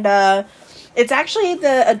 And it's actually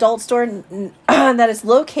the adult store that is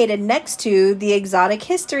located next to the Exotic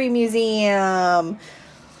History Museum.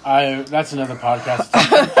 That's another podcast.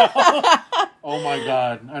 Oh my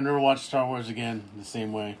God. I never watched Star Wars again the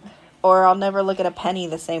same way. Or I'll never look at a penny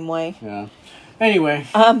the same way. Yeah. Anyway.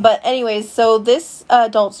 But anyways, so this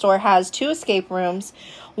adult store has 2 escape rooms.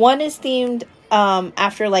 One is themed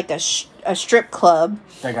after like a strip club.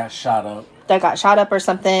 That got shot up or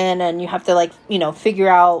something, and you have to like, figure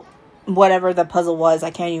out whatever the puzzle was. I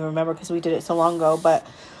can't even remember because we did it so long ago. But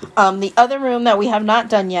the other room that we have not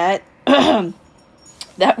done yet,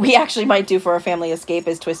 that we actually might do for a family escape,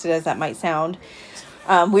 as twisted as that might sound.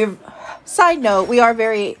 Side note, we are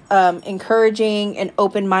very encouraging and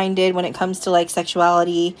open-minded when it comes to like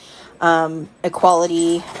sexuality,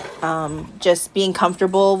 equality, just being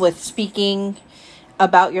comfortable with speaking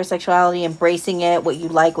about your sexuality, embracing it, what you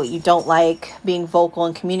like, what you don't like, being vocal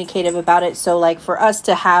and communicative about it. So like for us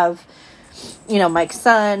to have, Mike's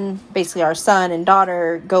son, basically our son and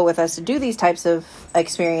daughter, go with us to do these types of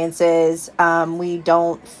experiences, we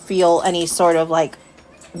don't feel any sort of like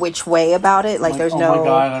which way about it. Like there's no, oh my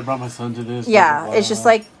God, I brought my son to this. Yeah, it's just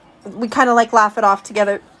like we kind of like laugh it off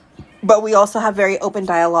together, but we also have very open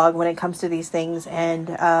dialogue when it comes to these things, and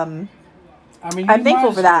I'm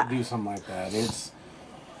thankful for that. Do something like that. It's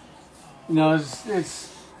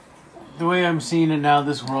it's the way I'm seeing it now.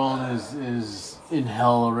 This world is in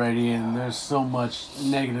hell already, and there's so much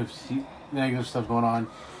negative stuff going on.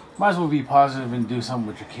 Might as well be positive and do something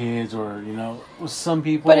with your kids, or with some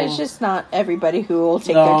people. But it's just not everybody who will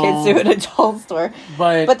take their kids to an adult store.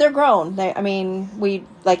 But they're grown. We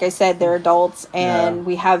like I said, they're adults, and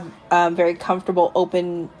we have very comfortable,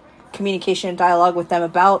 open communication and dialogue with them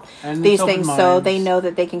about these things, so they know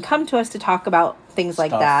that they can come to us to talk about things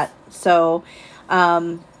like that. So,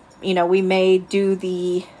 we may do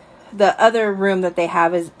the other room that they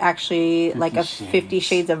have is actually like a 50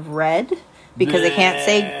 Shades of Red. Because they can't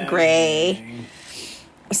say gray.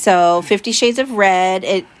 So 50 Shades of Red.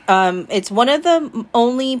 It's one of the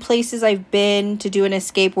only places I've been to do an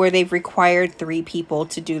escape where they've required 3 people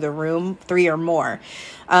to do the room, 3 or more.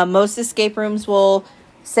 Most escape rooms will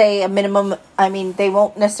say a minimum. I mean, they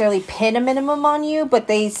won't necessarily pin a minimum on you, but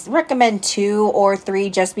they recommend 2 or 3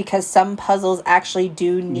 just because some puzzles actually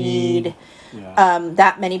do need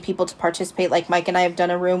that many people to participate. Like Mike and I have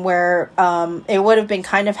done a room where it would have been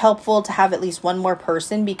kind of helpful to have at least one more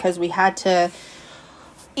person, because we had to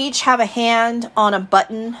each have a hand on a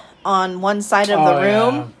button on one side of the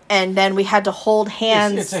room, and then we had to hold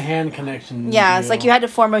hands. It's a hand connection. Yeah, it's like you had to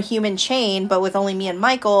form a human chain, but with only me and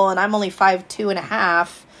Michael, and I'm only 5'2.5"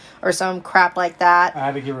 or some crap like that. I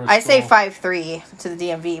had to give her. I say 5'3" to the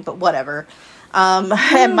DMV, but whatever.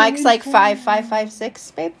 And Mike's like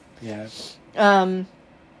 5'6", babe. Yeah.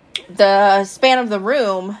 The span of the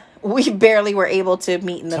room, we barely were able to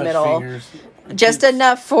meet in the middle. Fingers. Just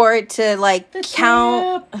enough for it to like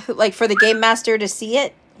count, like for the game master to see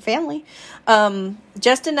it. Family.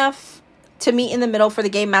 Just enough to meet in the middle for the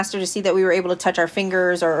game master to see that we were able to touch our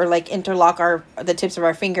fingers or like interlock the tips of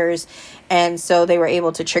our fingers, and so they were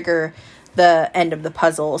able to trigger the end of the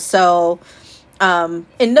puzzle. So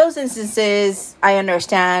in those instances, I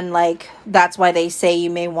understand, like, that's why they say you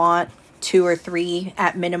may want 2 or 3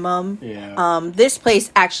 at minimum. Yeah. This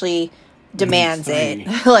place actually demands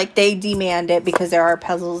it. Like, they demand it because there are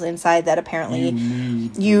puzzles inside that apparently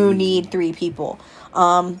you need 3 people.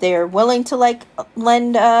 They're willing to like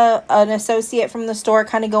lend an associate from the store,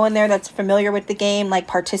 kind of go in there that's familiar with the game, like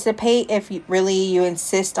participate if you really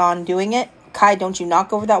insist on doing it. Kai, don't you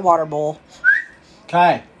knock over that water bowl.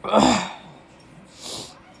 Kai. I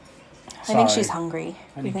think she's hungry.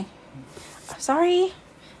 What do you think? Sorry.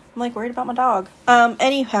 I'm like worried about my dog.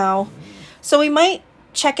 Anyhow, so we might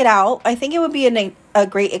check it out. I think it would be a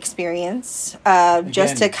great experience.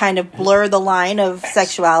 Just to kind of blur the line of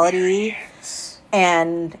sexuality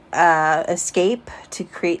and escape to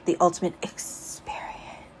create the ultimate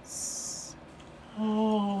experience.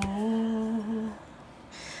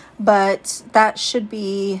 But that should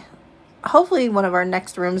be hopefully one of our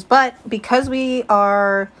next rooms. But because we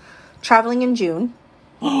are traveling in June.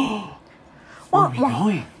 Where are we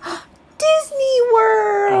going? Disney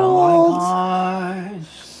World! Oh my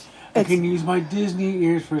gosh. I can use my Disney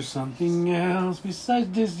ears for something else besides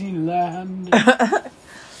Disneyland.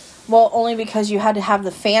 Well, only because you had to have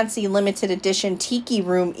the fancy limited edition Tiki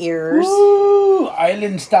Room ears. Woo!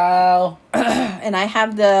 Island style. And I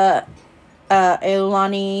have the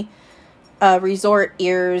Aulani resort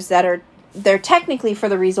ears that they're technically for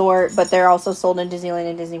the resort, but they're also sold in Disneyland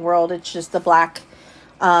and Disney World. It's just the black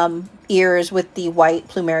ears with the white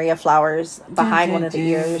plumeria flowers behind one of the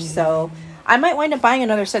ears. So I might wind up buying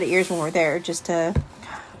another set of ears when we're there just to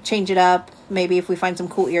change it up. Maybe if we find some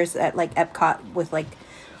cool ears at like Epcot with like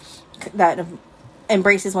that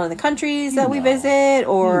embraces one of the countries that we visit,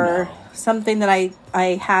 or something that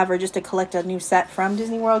I have, or just to collect a new set from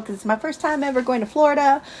Disney World, because it's my first time ever going to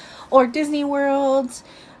Florida or Disney World.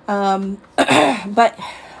 But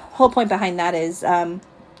whole point behind that is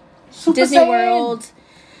Disney World.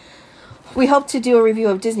 We hope to do a review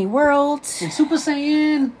of Disney World and Super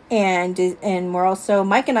Saiyan, and we're also,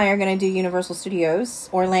 Mike and I are going to do Universal Studios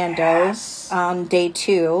Orlando on day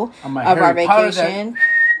 2 of our vacation.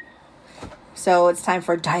 So it's time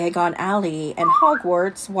for Diagon Alley and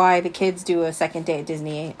Hogwarts. Why the kids do a second day at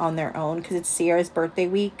Disney on their own, because it's Sierra's birthday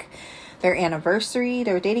week, their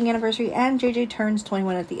dating anniversary, and JJ turns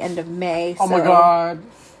 21 at the end of May. Oh my God.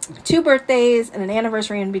 2 birthdays and an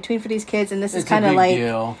anniversary in between for these kids, and this is kind of like...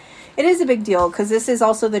 deal. It is a big deal, because this is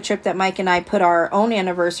also the trip that Mike and I put our own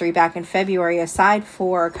anniversary back in February aside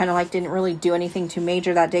for. Kind of like didn't really do anything too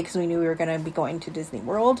major that day because we knew we were going to be going to Disney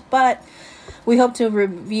World. But we hope to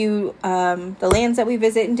review the lands that we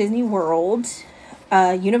visit in Disney World,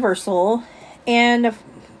 Universal. And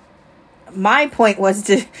my point was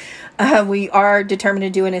to... we are determined to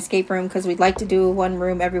do an escape room because we'd like to do one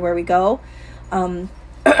room everywhere we go.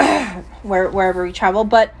 Wherever we travel,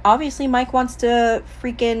 but obviously Mike wants to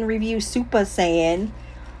freaking review Super Saiyan,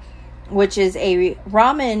 which is a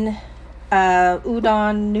ramen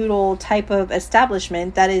udon noodle type of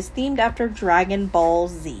establishment that is themed after Dragon Ball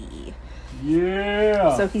Z.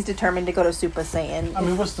 Yeah. So he's determined to go to Super Saiyan. I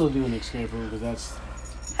mean, we'll still do an escape room because that's...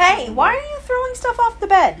 Hey, why are you throwing stuff off the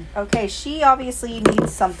bed? Okay, she obviously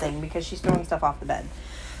needs something because she's throwing stuff off the bed.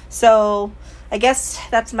 So... I guess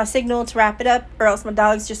that's my signal to wrap it up, or else my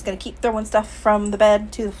dog's just going to keep throwing stuff from the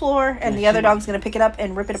bed to the floor, and the other dog's going to pick it up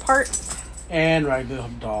and rip it apart. And ride the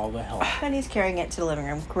doll the hell. And he's carrying it to the living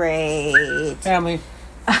room. Great. Family.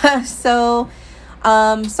 So,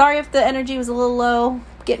 sorry if the energy was a little low.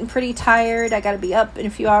 Getting pretty tired. I got to be up in a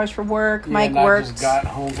few hours for work. Yeah, Mike worked. Just got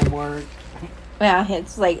home from work. Yeah,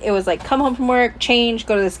 it was like come home from work, change,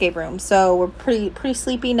 go to the escape room. So we're pretty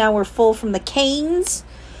sleepy now. We're full from the Canes.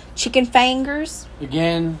 Chicken fingers.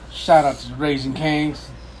 Again, shout out to Raising Cane's.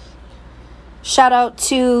 Shout out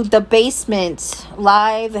to The Basement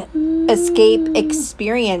Live Escape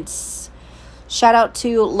Experience. Shout out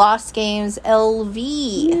to Lost Games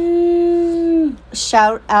LV.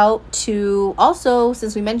 Shout out to, also,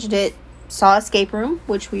 since we mentioned it, Saw Escape Room,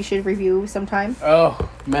 which we should review sometime. Oh,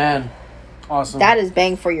 man. Awesome. That is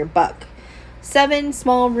bang for your buck. 7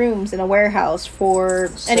 small rooms in a warehouse for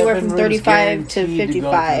anywhere from 35 to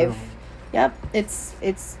 55. Yep.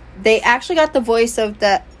 It's they actually got the voice of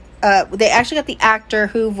the they actually got the actor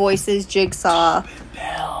who voices Jigsaw,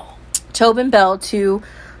 Tobin Bell, to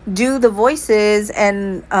do the voices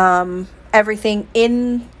and everything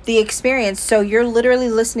in the experience. So you're literally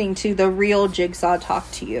listening to the real Jigsaw talk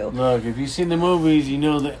to you. Look, if you've seen the movies, you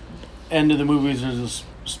know the end of the movies, there's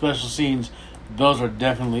special scenes. Those are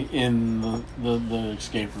definitely in the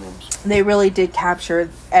escape rooms. They really did capture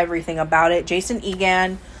everything about it. Jason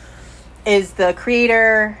Egan is the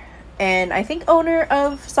creator and I think owner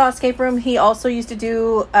of Saw Escape Room. He also used to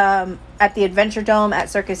do at the Adventure Dome at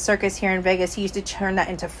Circus here in Vegas. He used to turn that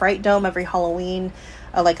into Fright Dome every Halloween,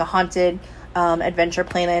 like a haunted adventure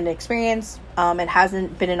playland experience. It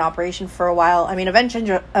hasn't been in operation for a while. I mean,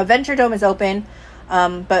 Adventure Dome is open,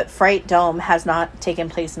 but Fright Dome has not taken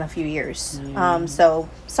place in a few years. So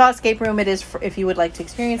Saw Escape Room, it is if you would like to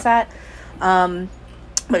experience that.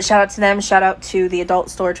 But shout out to them. Shout out to the adult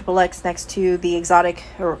store XXX next to the Exotic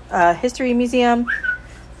History Museum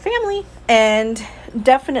family. And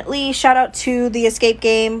definitely shout out to the escape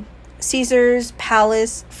game, Caesars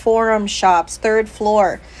Palace Forum Shops, 3rd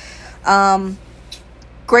floor.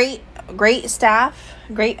 Great staff,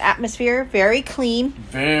 great atmosphere, very clean.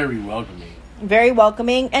 Very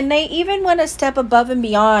welcoming. And they even went a step above and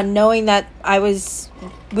beyond, knowing that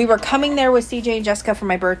we were coming there with CJ and Jessica for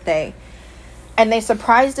my birthday. And they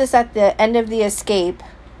surprised us at the end of the escape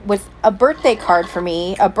with a birthday card for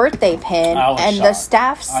me, a birthday pin, and shocked. The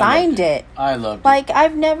staff signed it. I loved it. Like,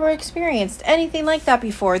 I've never experienced anything like that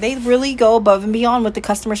before. They really go above and beyond with the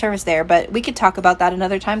customer service there. But we could talk about that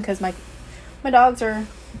another time because my dogs are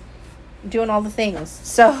doing all the things.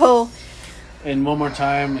 So, and one more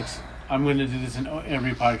time, I'm going to do this in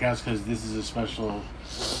every podcast because this is a special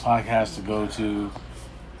podcast to go to,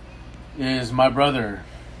 is my brother,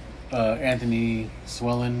 Anthony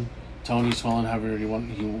Swellen, Tony Swellen, however he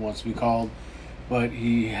wants to be called. But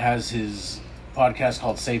he has his podcast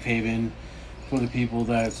called Safe Haven for the people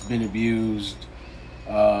that's been abused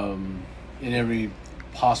in every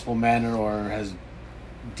possible manner or has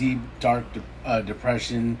deep, dark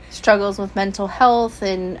depression. Struggles with mental health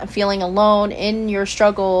and feeling alone in your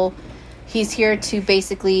struggle. He's here to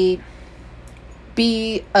basically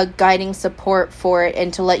be a guiding support for it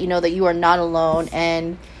and to let you know that you are not alone.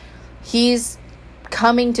 And he's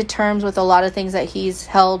coming to terms with a lot of things that he's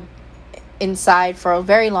held inside for a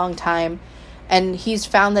very long time. And he's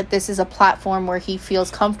found that this is a platform where he feels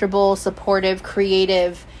comfortable, supportive,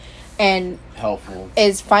 creative, and helpful.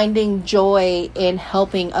 Is finding joy in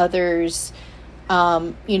helping others,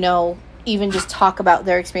 even just talk about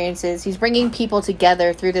their experiences. He's bringing people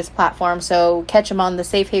together through this platform. So catch him on the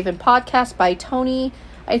Safe Haven podcast by Tony,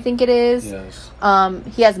 I think it is. Yes.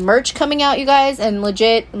 He has merch coming out, you guys, and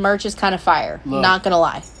legit merch is kind of fire. Look, not gonna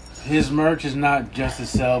lie. His merch is not just to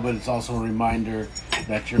sell, but it's also a reminder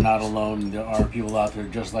that you're not alone. There are people out there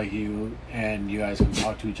just like you, and you guys can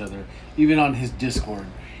talk to each other. Even on his Discord,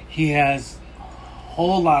 he has a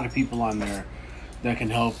whole lot of people on there that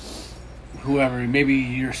can help whoever, maybe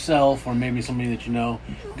yourself or maybe somebody that you know,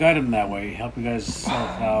 guide them that way, help you guys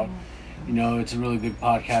self out. It's a really good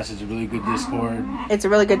podcast. It's a really good Discord. It's a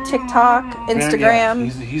really good TikTok, Instagram.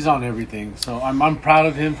 Yeah, he's on everything. So I'm proud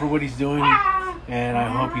of him for what he's doing, and I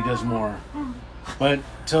hope he does more. But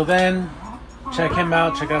till then, check him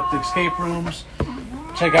out. Check out the escape rooms.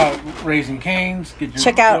 Check out Raising Cane's.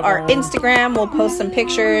 Check out our Instagram. We'll post some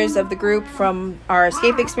pictures of the group from our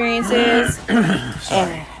escape experiences.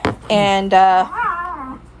 and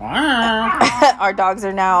our dogs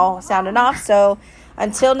are now sounding off. So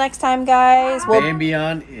until next time, guys.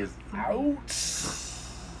 Bambion is out.